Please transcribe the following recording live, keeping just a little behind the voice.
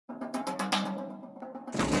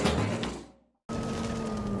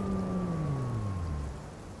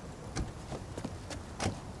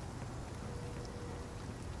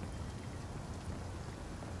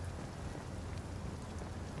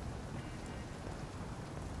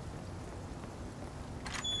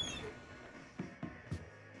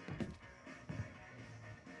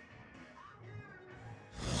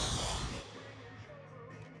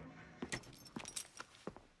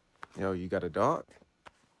Yo, you got a dog?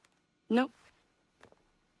 Nope.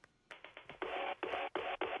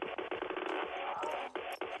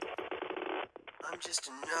 I'm just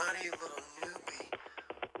a naughty little newbie,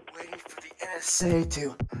 waiting for the NSA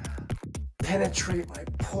to penetrate my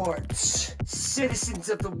ports. Citizens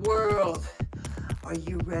of the world, are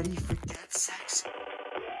you ready for Dedsec?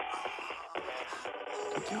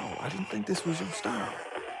 Yo, I didn't think this was your style.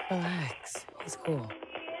 Relax. He's cool.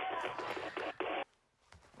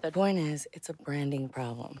 The point is, it's a branding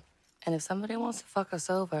problem. And if somebody wants to fuck us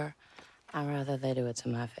over, I'd rather they do it to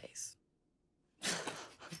my face.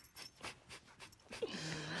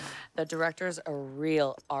 The director's a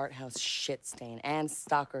real art house shit stain and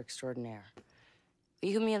stalker extraordinaire. We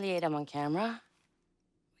humiliate him on camera,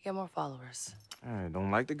 we get more followers. I don't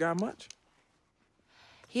like the guy much.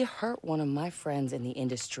 He hurt one of my friends in the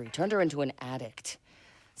industry, turned her into an addict.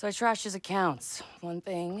 So I trashed his accounts. One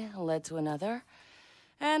thing led to another,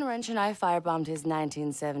 and Wrench and I firebombed his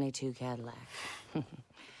 1972 Cadillac.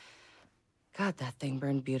 God, that thing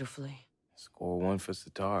burned beautifully. Score one for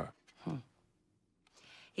Sitar.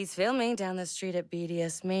 He's filming down the street at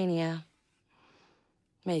BDS Mania.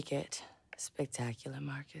 Make it spectacular,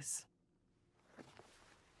 Marcus.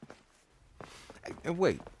 And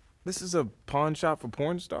wait, this is a pawn shop for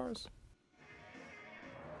porn stars?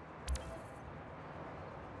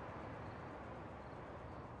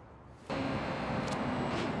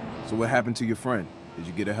 So what happened to your friend? Did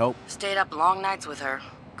you get her help? Stayed up long nights with her.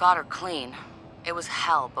 Got her clean. It was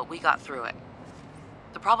hell, but we got through it.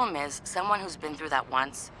 The problem is, someone who's been through that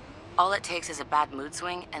once, all it takes is a bad mood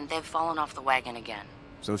swing and they've fallen off the wagon again.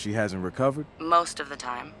 So she hasn't recovered? Most of the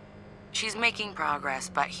time. She's making progress,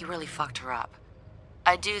 but he really fucked her up.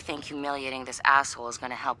 I do think humiliating this asshole is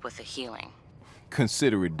gonna help with the healing.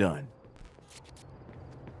 Consider it done.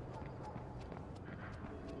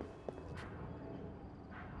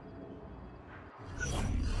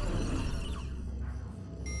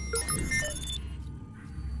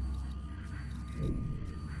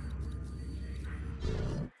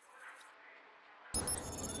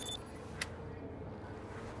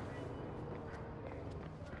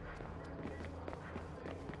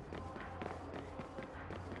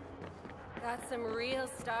 Got some real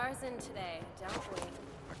stars in today, don't we?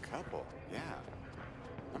 A couple, yeah.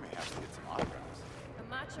 I may have to get some autographs. A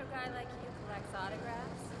macho guy like you collects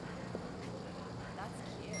autographs? That's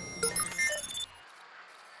cute.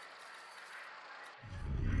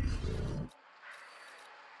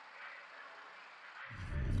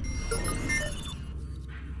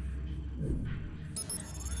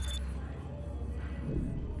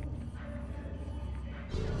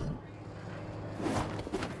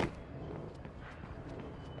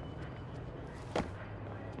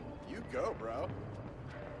 You go, bro.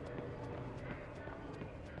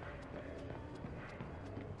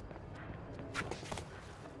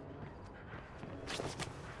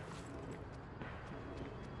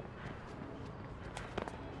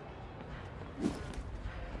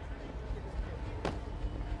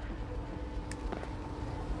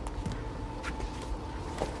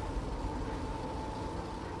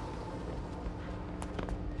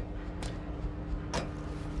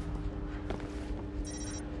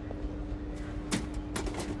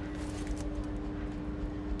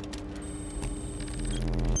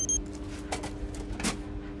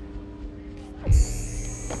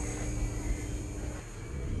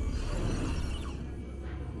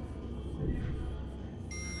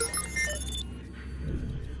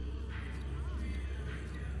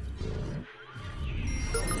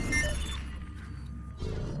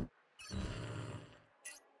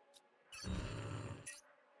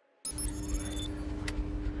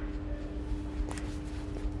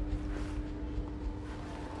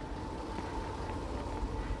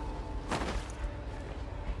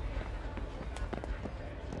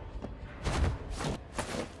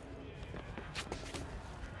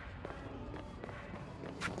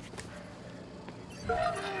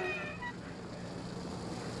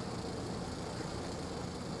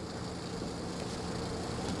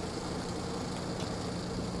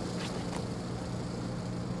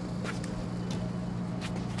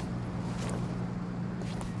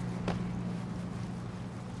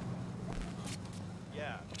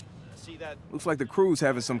 Looks like the crew's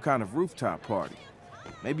having some kind of rooftop party.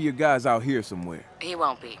 Maybe your guy's out here somewhere. He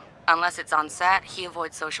won't be. Unless it's on set, he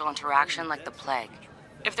avoids social interaction like the plague.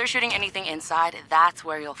 If they're shooting anything inside, that's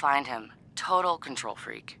where you'll find him. Total control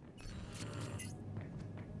freak.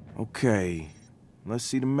 Okay, let's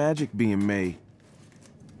see the magic being made.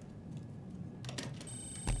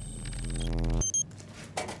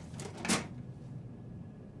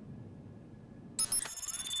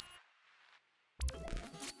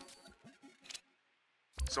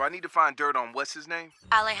 So I need to find dirt on what's his name?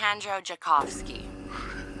 Alejandro Jakovsky.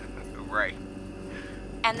 Right.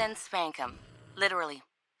 And then spank him. Literally.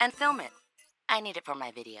 And film it. I need it for my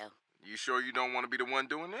video. You sure you don't want to be the one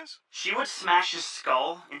doing this? She would smash his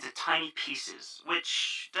skull into tiny pieces,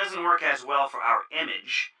 which doesn't work as well for our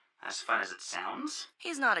image, as fun as it sounds.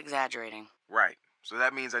 He's not exaggerating. Right. So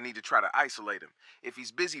that means I need to try to isolate him. If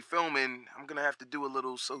he's busy filming, I'm gonna have to do a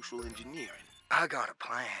little social engineering. I got a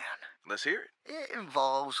plan. Let's hear it. It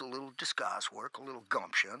involves a little disguise work, a little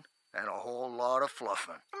gumption, and a whole lot of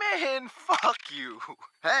fluffing. Man, fuck you.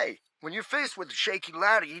 Hey, when you're faced with a shaky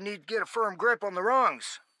ladder, you need to get a firm grip on the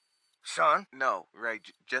rungs. Son? No, right,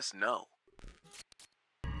 just no.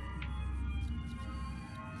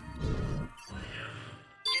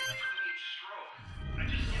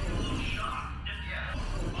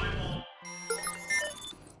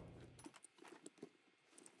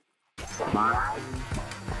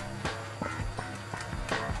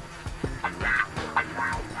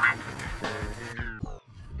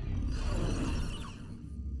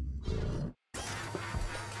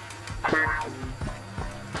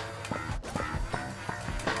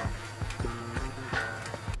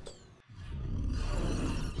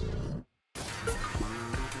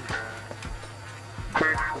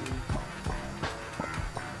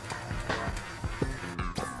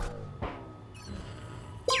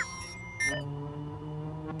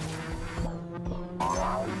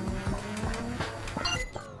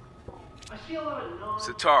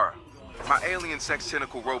 Satara, my alien sex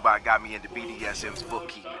tentacle robot got me into BDSM's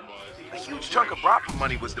bookkeeping. A huge chunk of Brapa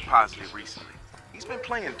money was deposited recently. He's been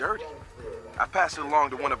playing dirty. I passed it along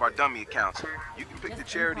to one of our dummy accounts. You can pick the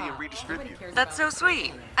charity and redistribute. That's so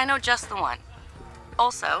sweet. I know just the one.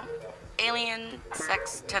 Also, alien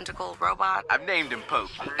sex tentacle robot. I've named him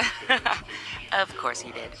Pokey. Of course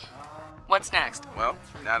you did. What's next? Well,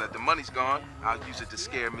 now that the money's gone, I'll use it to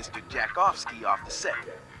scare Mr. Jakovsky off the set.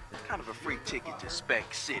 Kind of a free ticket to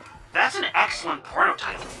Spank City. That's an excellent porno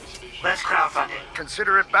title. Let's crowdfund it.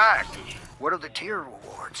 Consider it back. What are the tier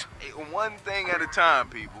rewards? Hey, one thing at a time,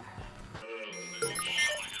 people.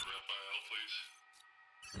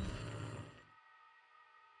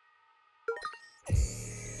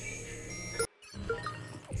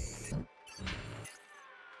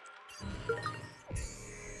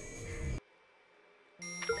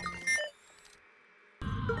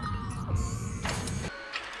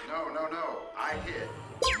 No. I hit.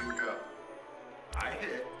 You go. I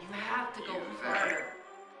hit. You have to go You harder.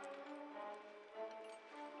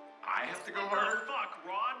 I have to go harder? Fuck,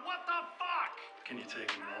 Ron, what the fuck? Can you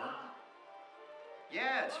take more?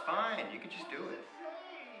 Yeah, it's fine. You can just do it.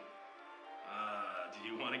 Do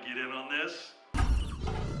you want to get in on this?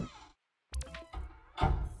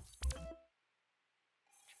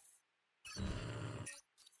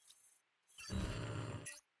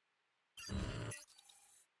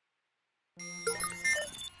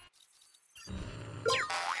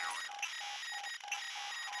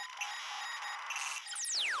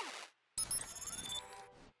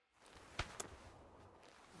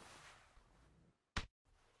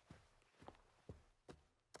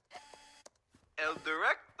 El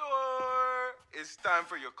Director! It's time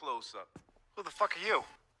for your close-up. Who the fuck are you?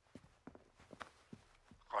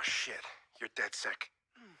 Oh shit, you're Dedsec.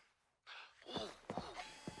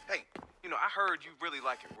 Hey, I heard you really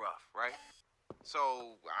like it rough, right? So,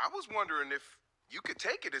 I was wondering if you could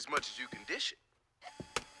take it as much as you can dish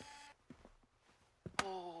it.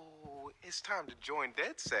 Oh, it's time to join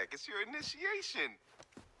Dedsec. It's your initiation.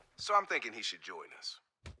 So I'm thinking he should join us.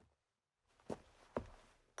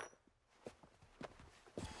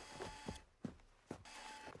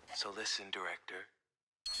 So listen, director.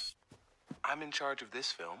 I'm in charge of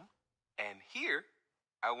this film, and here,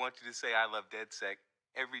 I want you to say I love Dedsec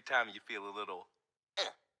every time you feel a little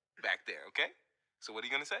back there, okay? So what are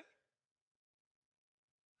you gonna say?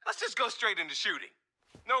 Let's just go straight into shooting.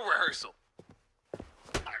 No rehearsal.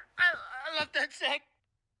 I love Dedsec.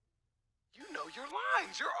 You know your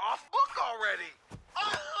lines. You're off book already.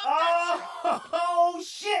 Oh,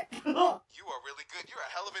 shit! You are really good. You're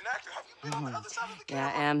a hell of an actor. Have you been on the other side of the Yeah,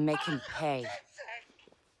 camera? I am. Make him pay.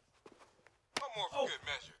 One more for good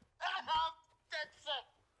measure.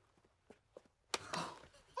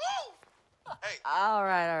 Hey, All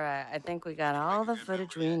right. I think we got all the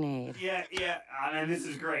footage we need. Yeah, and this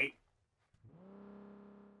is great.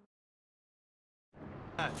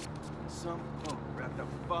 some punk wrapped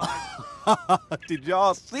up Did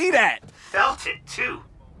y'all see that? Felt it, too.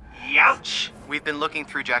 Youch! We've been looking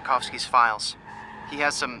through Jakovsky's files. He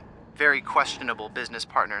has some very questionable business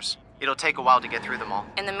partners. It'll take a while to get through them all.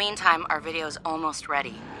 In the meantime, our video's almost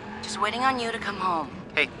ready. Just waiting on you to come home.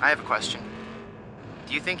 Hey, I have a question.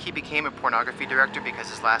 Do you think he became a pornography director because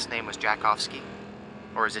his last name was Jakovsky?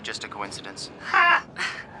 Or is it just a coincidence? Ha!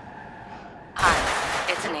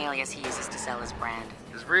 It's an alias he uses to sell his brand.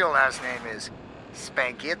 His real last name is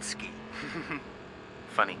Spagitsky.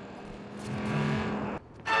 Funny.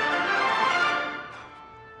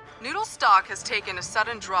 Noodle stock has taken a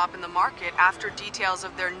sudden drop in the market after details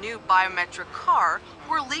of their new biometric car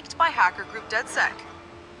were leaked by hacker group Dedsec.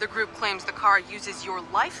 The group claims the car uses your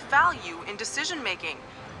life value in decision-making,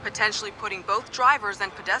 potentially putting both drivers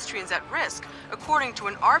and pedestrians at risk, according to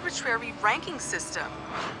an arbitrary ranking system.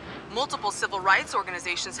 Multiple civil rights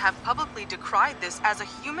organizations have publicly decried this as a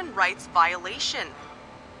human rights violation.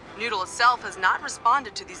 Noodle itself has not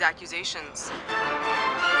responded to these accusations.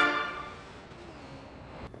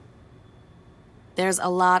 There's a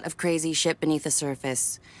lot of crazy shit beneath the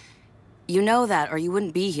surface. You know that, or you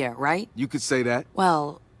wouldn't be here, right? You could say that.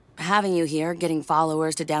 Well, having you here, getting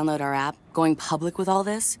followers to download our app, going public with all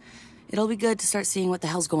this, it'll be good to start seeing what the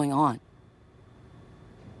hell's going on.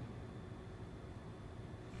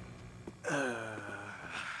 I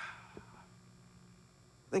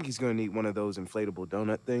think he's gonna need one of those inflatable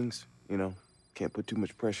donut things. You know, can't put too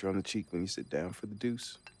much pressure on the cheek when you sit down for the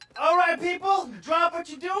deuce. All right, people, drop what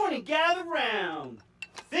you're doing and gather round.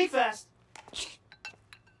 Think fast.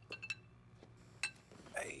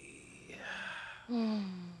 Hey.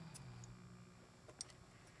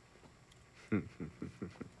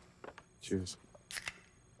 Cheers.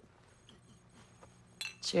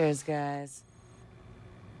 Cheers, guys.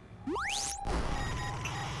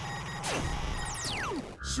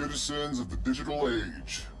 Citizens of the digital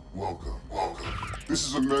age, welcome, welcome. This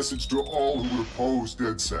is a message to all who would oppose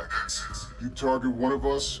Dedsec. You target one of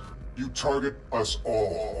us, you target us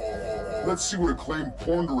all. Let's see what acclaimed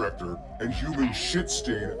porn director and human shit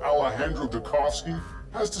stain Alejandro Dukovsky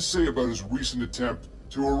has to say about his recent attempt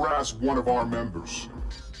to harass one of our members.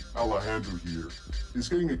 Alejandro here is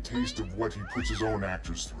getting a taste of what he puts his own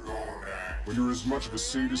actors through. When you're as much of a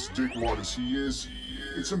sadist dickwad as he is,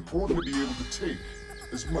 it's important to be able to take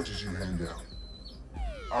as much as you hand down.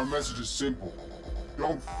 Our message is simple.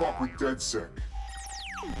 Don't fuck with Dedsec.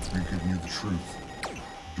 We've given you the truth.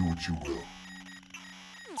 Do what you will.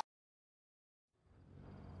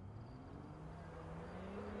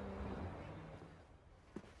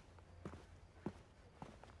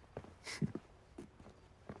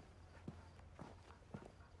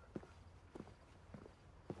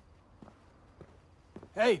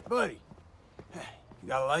 Hey, buddy. You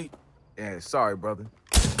got a light? Yeah, sorry, brother.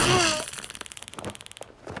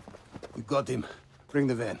 We got him. Bring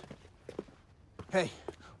the van. Hey,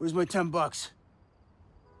 where's my $10?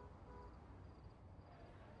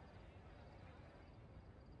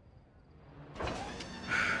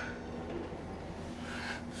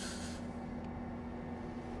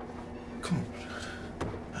 Come on.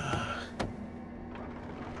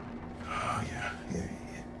 Oh, yeah.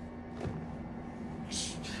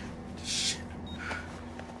 Shit.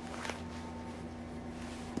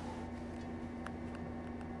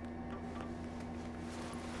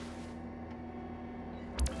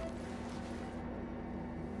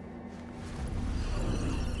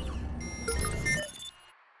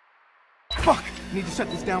 Fuck! Need to shut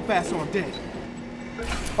this down fast or I'm dead.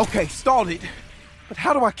 Okay, stalled it. But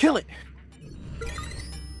how do I kill it?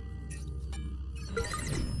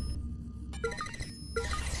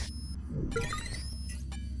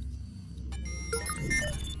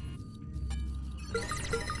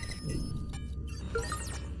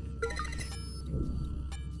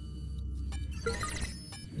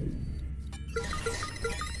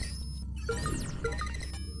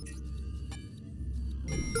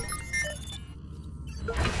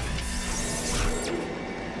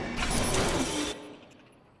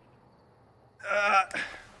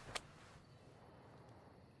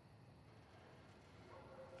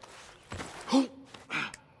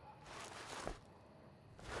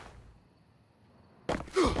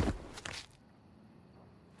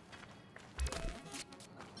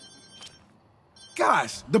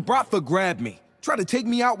 Guys, the Bratva grabbed me. Tried to take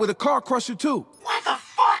me out with a car crusher, too. What the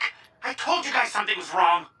fuck? I told you guys something was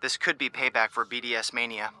wrong. This could be payback for BDS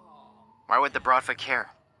mania. Why would the Bratva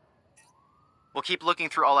care? We'll keep looking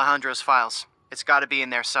through Alejandro's files. It's gotta be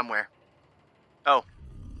in there somewhere. Oh,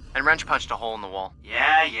 and Wrench punched a hole in the wall.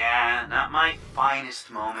 Yeah, not my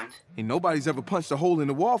finest moment. Ain't nobody's ever punched a hole in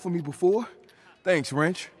the wall for me before. Thanks,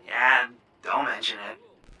 Wrench. Yeah, don't mention it.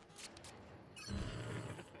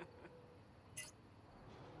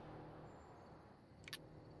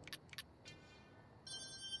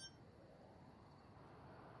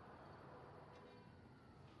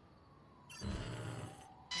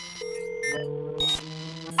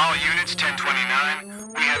 All units, 1029.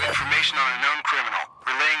 information on a known criminal.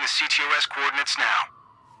 Relaying the ctOS coordinates now.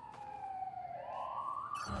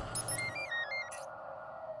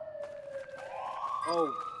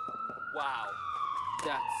 Oh, wow.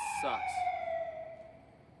 That sucks.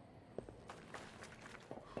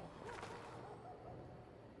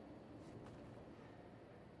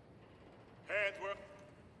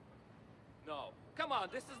 No, come on,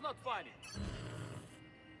 this is not funny.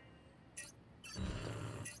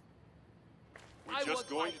 We're just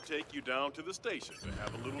going to take you down to the station to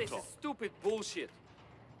have a little talk. This is stupid bullshit.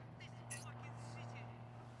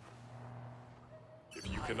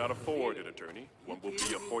 If you cannot afford an attorney, one will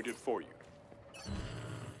be appointed for you.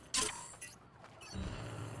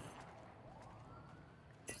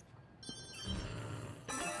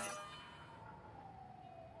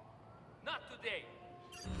 Not today.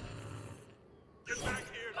 Get back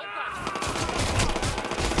here now.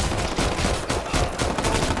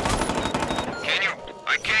 Can you?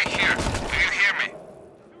 I can't hear. Do you hear me?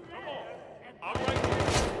 Come on. I'm right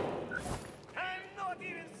here. I'm not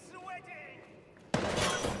even sweating!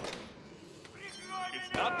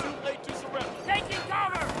 It's not too late to surrender. Taking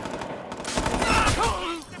cover!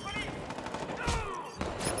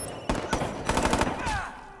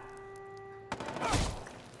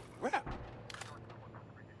 Crap.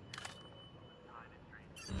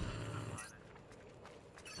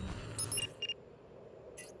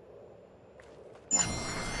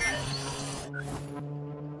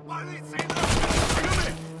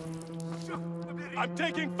 I'm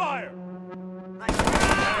taking fire!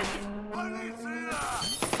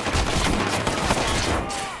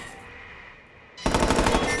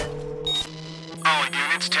 All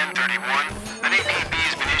units, 1031. An APB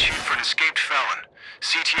has been issued for an escaped felon.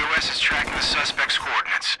 ctOS is tracking the suspect's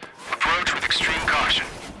coordinates. Approach with extreme caution.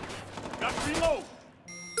 Got to reload!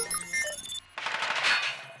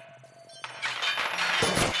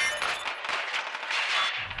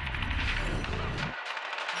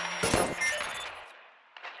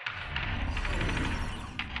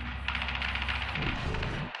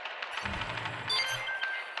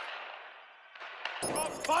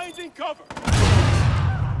 I'm finding cover!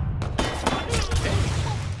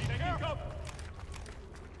 Taking cover!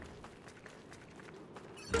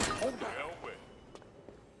 Hold the hell with.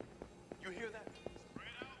 You hear that?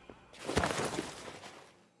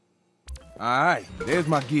 All right, there's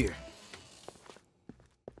my gear.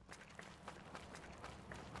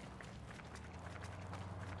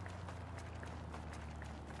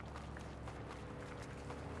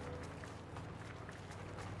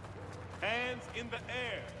 Hands in the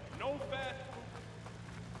air. No fast movement.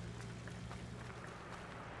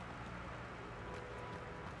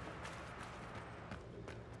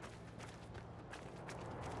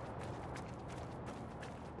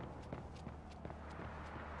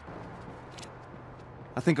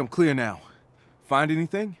 I think I'm clear now. Find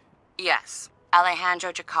anything? Yes.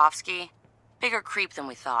 Alejandro Tchaikovsky. Bigger creep than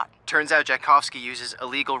we thought. Turns out Tchaikovsky uses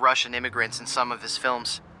illegal Russian immigrants in some of his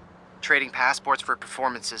films, trading passports for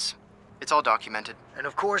performances. It's all documented. And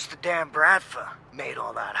of course the damn Bradfa made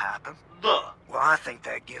all that happen. Duh. Well, I think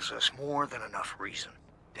that gives us more than enough reason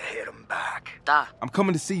to hit him back. Duh. I'm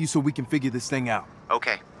coming to see you so we can figure this thing out.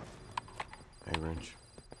 Okay. Hey, Wrench.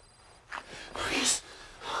 Marcus.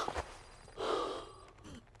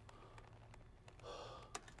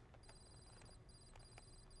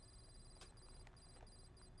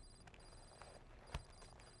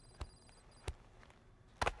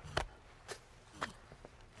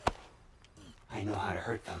 I know how to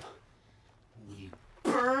hurt them. You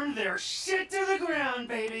burn their shit to the ground,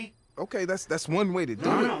 baby! Okay, that's one way to do it.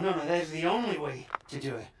 No, that is the only way to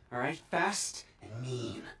do it. Alright? Fast and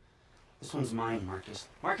mean. This one's mine, Marcus.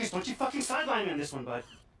 Marcus, don't you fucking sideline me on this one, bud.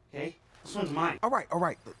 Okay? This one's mine. All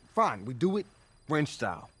right. Fine, we do it Wrench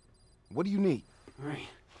style. What do you need? Alright.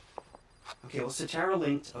 Okay, well, Satara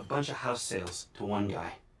linked a bunch of house sales to one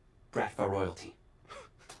guy. Bradfa royalty.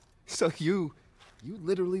 So you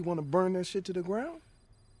literally want to burn that shit to the ground?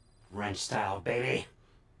 Wrench style, baby.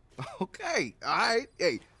 Okay, all right.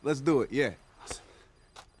 Hey, let's do it, yeah.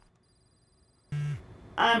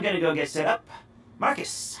 I'm gonna go get set up.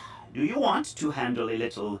 Marcus, do you want to handle a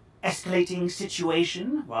little escalating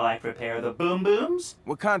situation while I prepare the boom booms?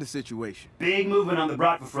 What kind of situation? Big movement on the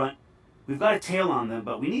Bratva front. We've got a tail on them,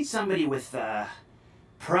 but we need somebody with,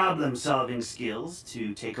 problem-solving skills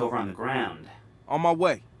to take over on the ground. On my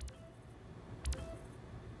way.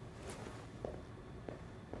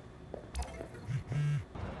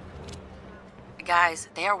 Guys,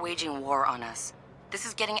 they are waging war on us. This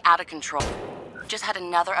is getting out of control. Just had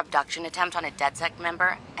another abduction attempt on a Dedsec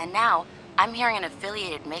member, and now I'm hearing an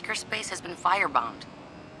affiliated makerspace has been firebombed.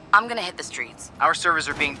 I'm gonna hit the streets. Our servers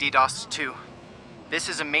are being DDoSed too. This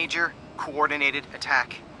is a major, coordinated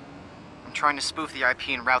attack. I'm trying to spoof the IP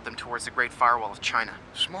and route them towards the Great Firewall of China.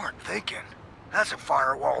 Smart thinking. That's a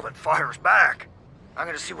firewall that fires back. I'm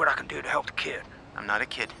gonna see what I can do to help the kid. I'm not a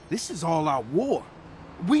kid. This is all out war.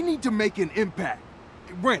 We need to make an impact.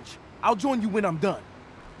 Wrench, I'll join you when I'm done.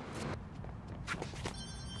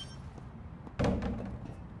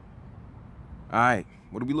 Alright,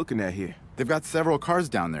 what are we looking at here? They've got several cars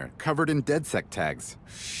down there, covered in Dedsec tags.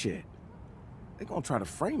 Shit. They're gonna try to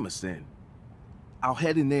frame us then. I'll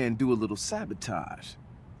head in there and do a little sabotage.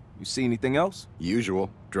 You see anything else? Usual.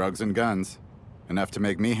 Drugs and guns. Enough to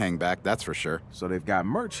make me hang back, that's for sure. So they've got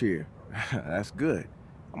merch here. That's good.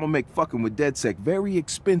 I'm gonna make fucking with Dedsec very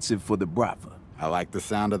expensive for the Brava. I like the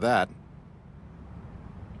sound of that.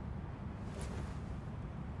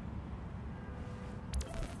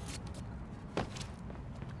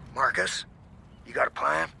 Marcus, you got a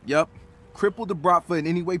plan? Yup. Cripple the Bratva in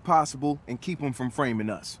any way possible and keep them from framing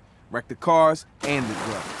us. Wreck the cars and the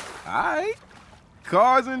drugs. Alright?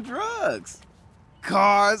 Cars and drugs.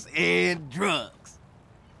 Cars and drugs.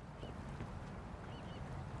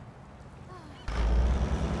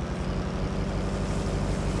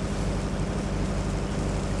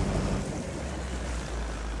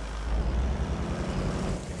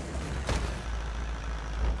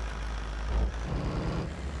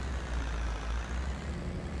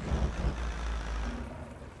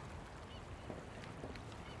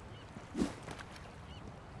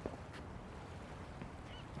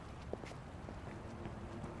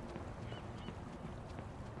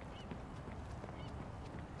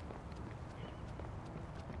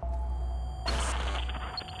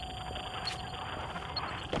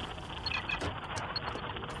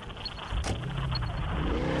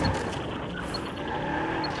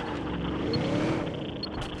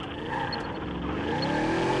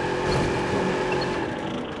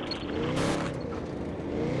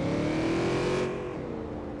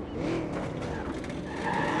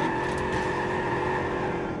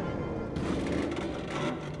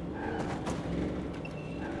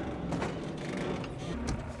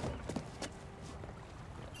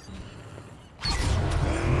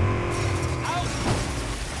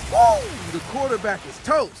 The quarterback is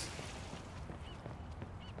toast.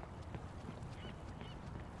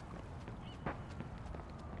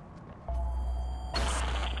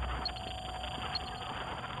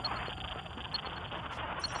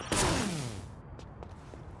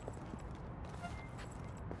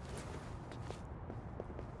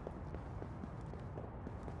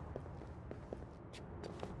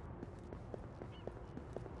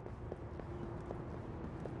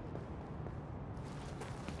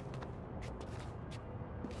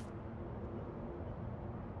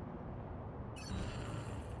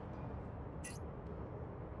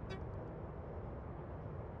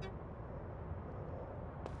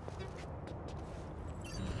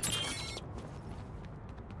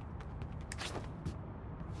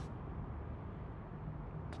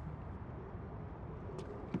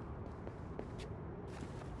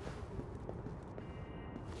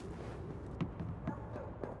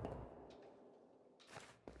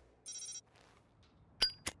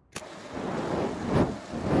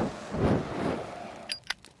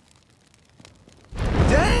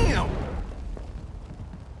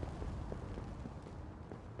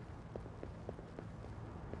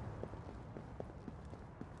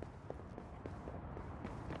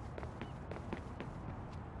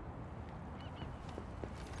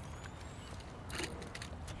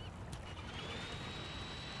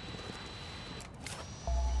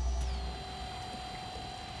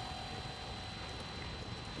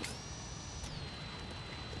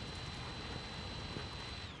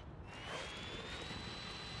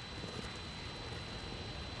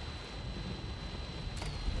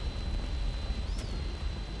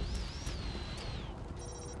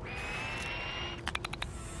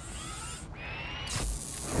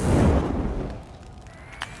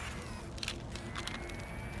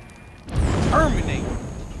 Terminate.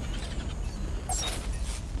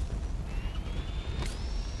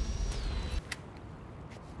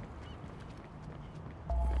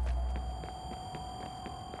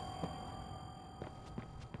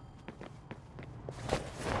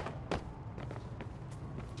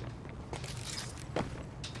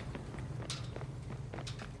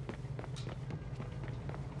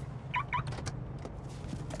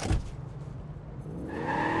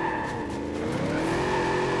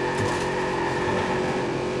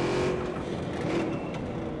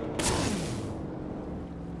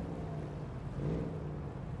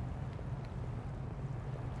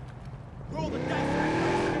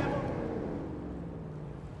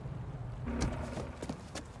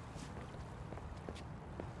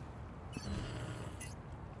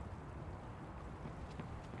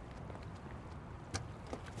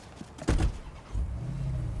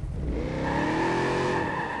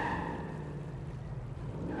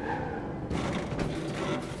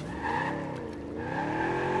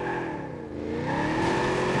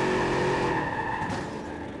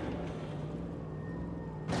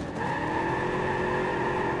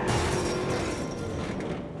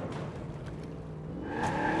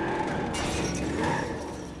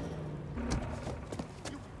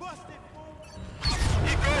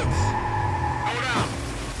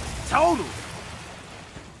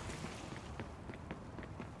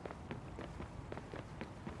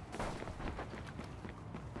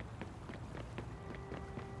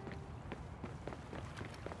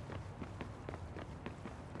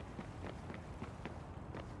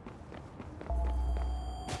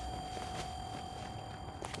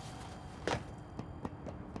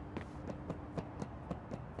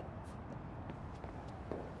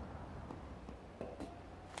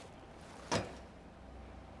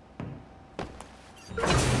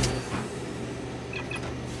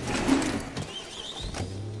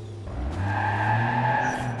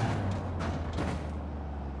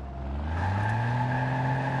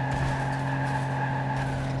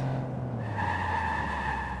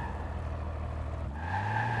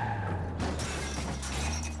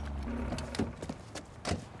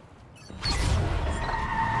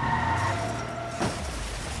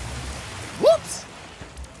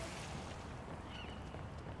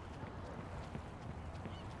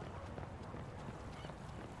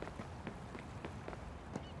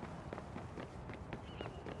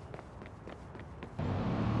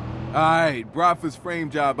 Alright, Bradford's frame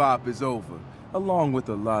job op is over, along with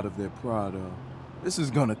a lot of their product. This is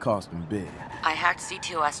gonna cost them big. I hacked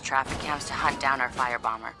ctOS traffic cams to hunt down our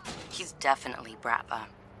firebomber. He's definitely Bratva.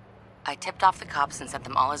 I tipped off the cops and sent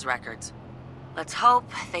them all his records. Let's hope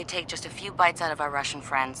they take just a few bites out of our Russian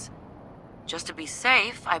friends. Just to be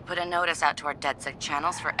safe, I put a notice out to our Dedsec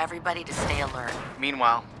channels for everybody to stay alert.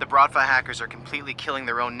 Meanwhile, the Bratva hackers are completely killing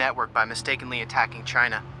their own network by mistakenly attacking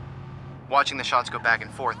China. Watching the shots go back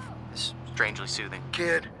and forth is strangely soothing.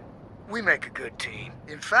 Kid, we make a good team.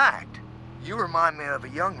 In fact, you remind me of a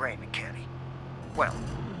young Raymond Kenny. Well,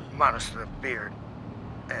 minus the beard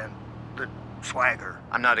and the swagger.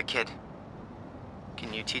 I'm not a kid.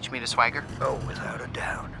 Can you teach me to swagger? Oh, without a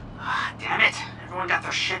doubt. Damn it. Everyone got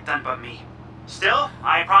their shit done but me. Still,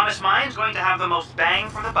 I promise mine's going to have the most bang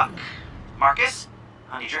for the buck. Marcus,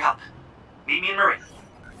 I need your help. Meet me in Marin.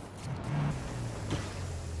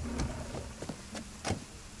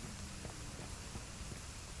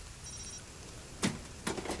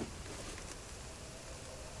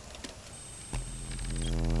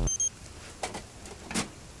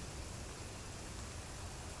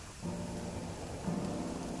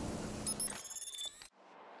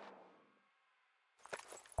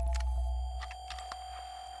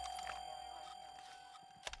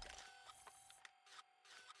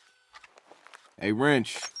 Hey,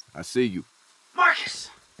 Wrench, I see you. Marcus,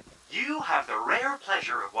 you have the rare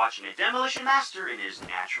pleasure of watching a demolition master in his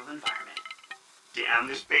natural environment. Damn,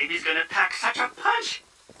 this baby's gonna pack such a punch!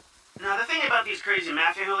 Now, the thing about these crazy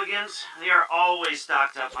mafia hooligans, they are always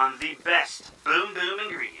stocked up on the best boom boom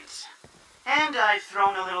ingredients. And I've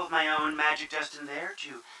thrown a little of my own magic dust in there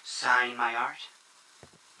to sign my art.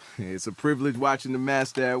 It's a privilege watching the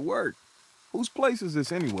master at work. Whose place is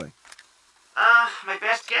this anyway? My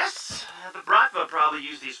best guess? The Bratva probably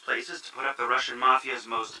use these places to put up the Russian mafia's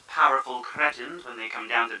most powerful cretins when they come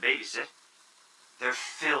down to babysit. They're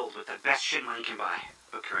filled with the best shit money can buy,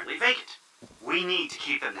 but currently vacant. We need to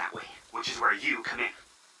keep them that way, which is where you come in.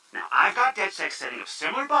 Now, I've got Dedsec setting up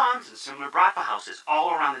similar bombs and similar Bratva houses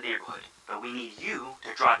all around the neighborhood, but we need you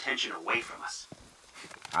to draw attention away from us.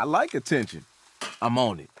 I like attention. I'm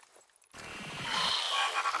on it.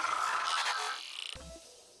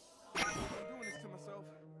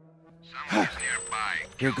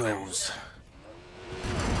 Here goes.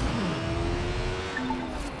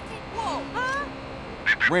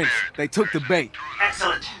 Wrench, they took the bait.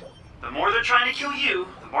 Excellent. The more they're trying to kill you,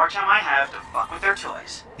 the more time I have to fuck with their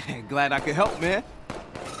toys. Glad I could help, man.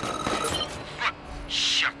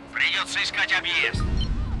 Черт, придется искать объезд.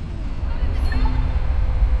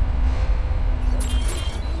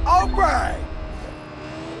 All right.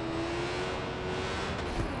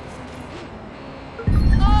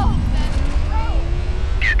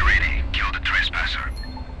 Get ready. Kill the trespasser.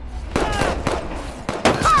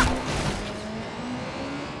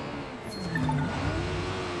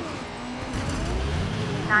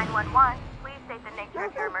 911, please state the nature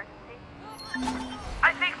of your emergency.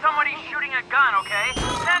 I think somebody's shooting a gun, okay?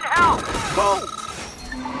 Send help! Boom!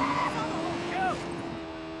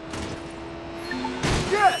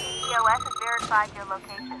 Yes! ctOS has verified your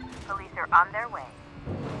location. Police are on their way.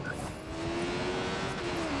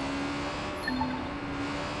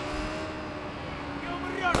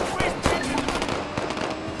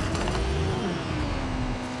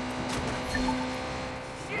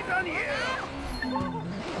 She's on here!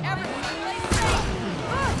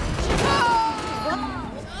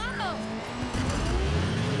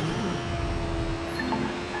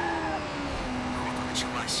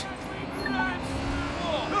 Началась.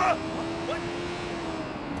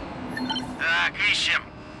 Так, ищем.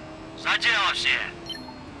 За дело все.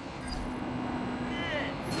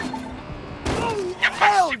 Я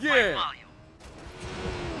почти поймал его.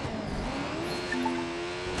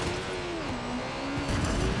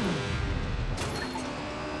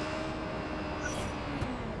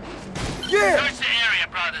 Yeah! Search the area,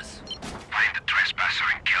 brothers. Find the trespasser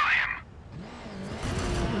and kill him.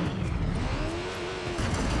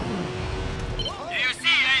 Do you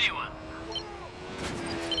see anyone?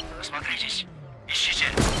 Осмотритесь. Ищите.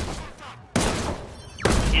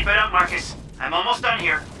 Keep it up, Marcus. I'm almost done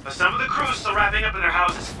here, but some of the crew's still wrapping up in their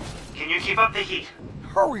houses. Can you keep up the heat?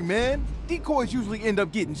 Hurry, man. Decoys usually end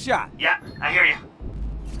up getting shot. Yeah, I hear you.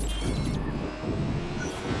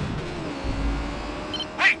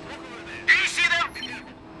 Wait! Do you see them?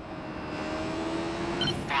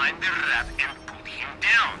 Find the rat and put him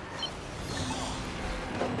down.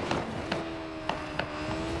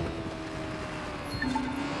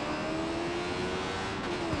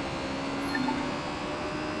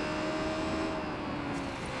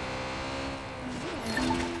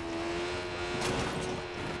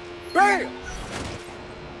 Bam!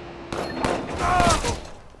 Oh!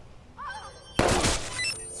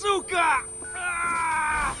 Suka!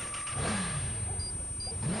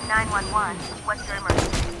 911, what's your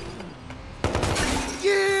emergency?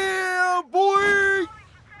 Yeah, boy!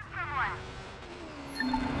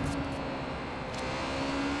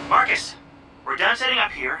 Marcus, we're done setting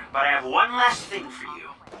up here, but I have one last thing for you.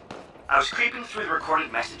 I was creeping through the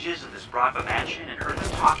recorded messages of this Bratva mansion and heard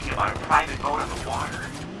them talking about a private boat on the water.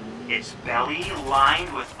 Its belly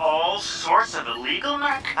lined with all sorts of illegal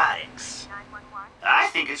narcotics. I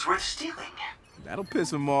think it's worth stealing. That'll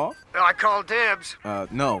piss him off. I call dibs.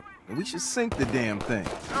 No. We should sink the damn thing.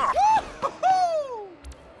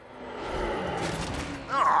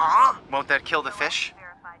 Won't that kill the fish?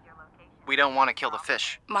 We don't want to kill the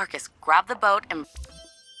fish. Marcus, grab the boat and...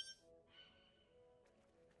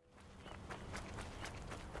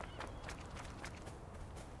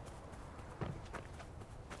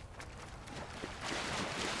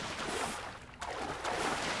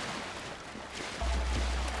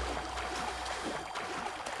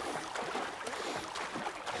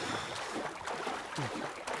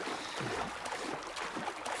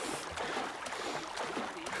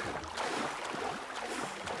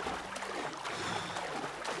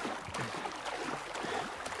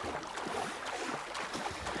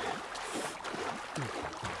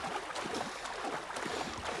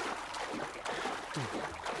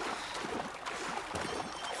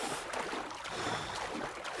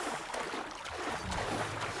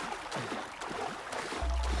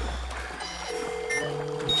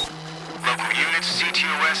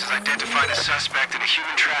 ctOS has identified a suspect in a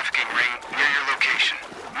human trafficking ring near your location.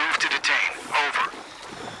 Move to detain. Over.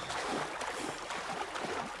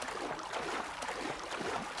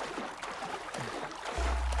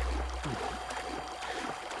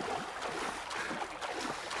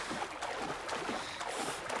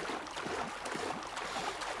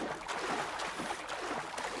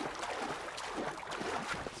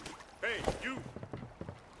 Hey, you!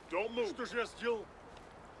 Don't move. Что же я сделал?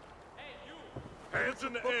 Hands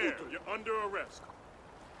in the air. You're under arrest.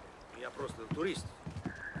 Я просто турист.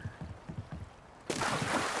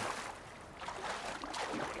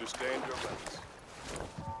 Understand your rights.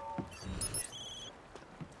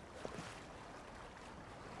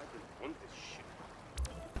 I didn't want this shit.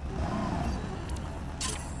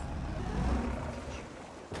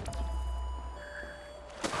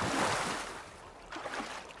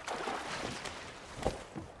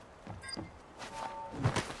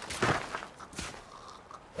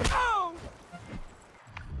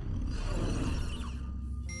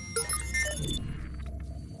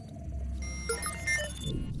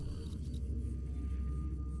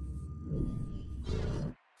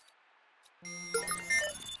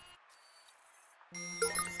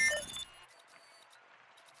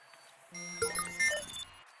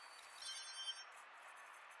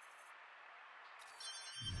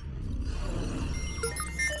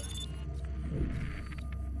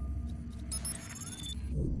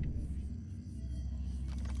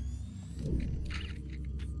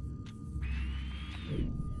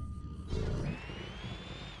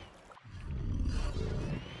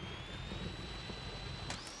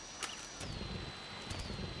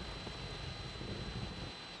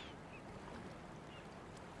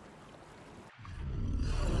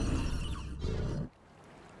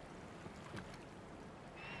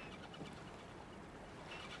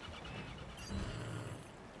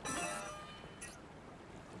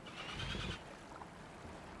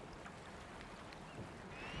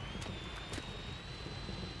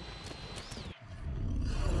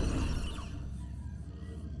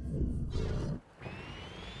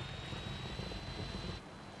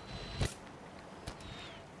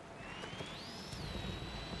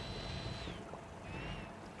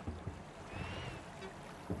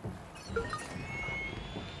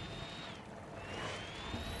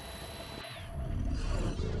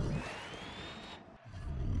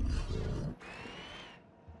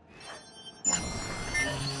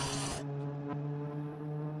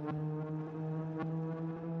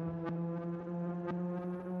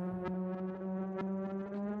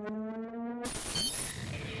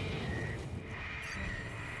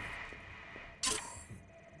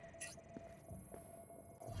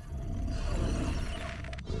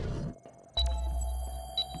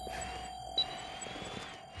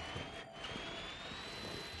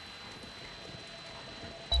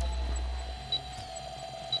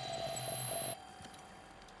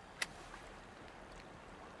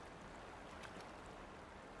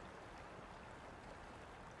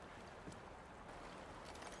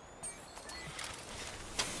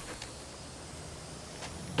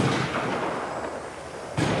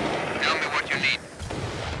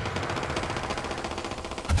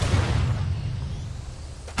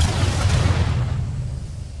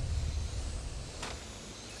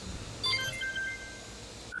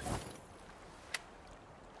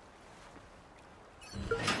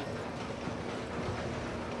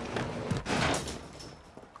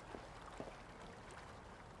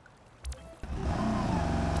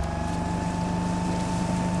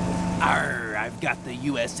 I've got the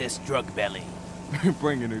USS Drug Belly.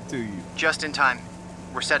 Bringing her to you. Just in time.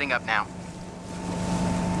 We're setting up now.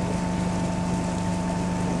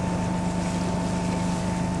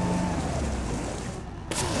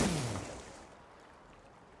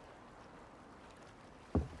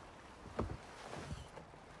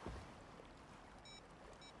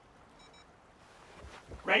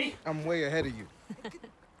 Ready? I'm way ahead of you.